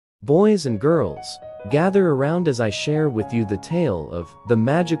Boys and girls, gather around as I share with you the tale of the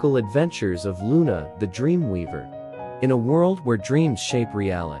magical adventures of Luna, the Dreamweaver. In a world where dreams shape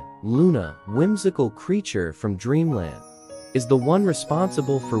reality, Luna, whimsical creature from Dreamland, is the one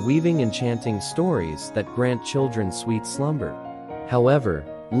responsible for weaving enchanting stories that grant children sweet slumber. However,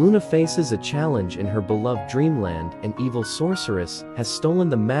 Luna faces a challenge in her beloved Dreamland. An evil sorceress has stolen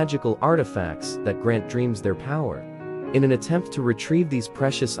the magical artifacts that grant dreams their power. In an attempt to retrieve these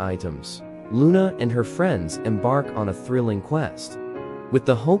precious items, Luna and her friends embark on a thrilling quest, with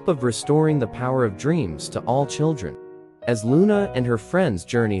the hope of restoring the power of dreams to all children. As Luna and her friends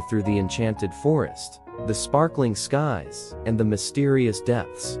journey through the enchanted forest, the sparkling skies, and the mysterious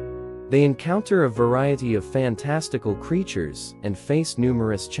depths, they encounter a variety of fantastical creatures and face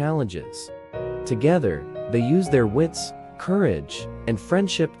numerous challenges. Together, they use their wits, courage, and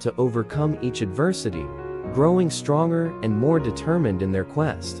friendship to overcome each adversity, growing stronger and more determined in their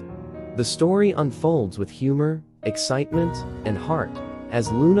quest. The story unfolds with humor, excitement, and heart,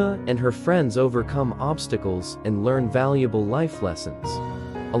 as Luna and her friends overcome obstacles and learn valuable life lessons.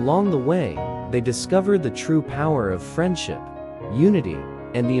 Along the way, they discover the true power of friendship, unity,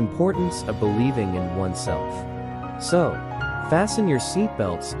 and the importance of believing in oneself. So, fasten your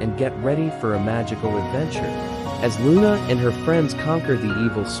seatbelts and get ready for a magical adventure, as Luna and her friends conquer the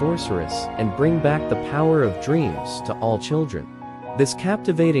evil sorceress and bring back the power of dreams to all children. This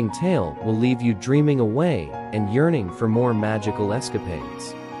captivating tale will leave you dreaming away and yearning for more magical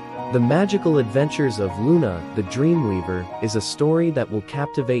escapades. The Magical Adventures of Luna, the Dreamweaver, is a story that will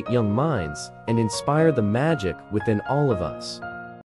captivate young minds and inspire the magic within all of us.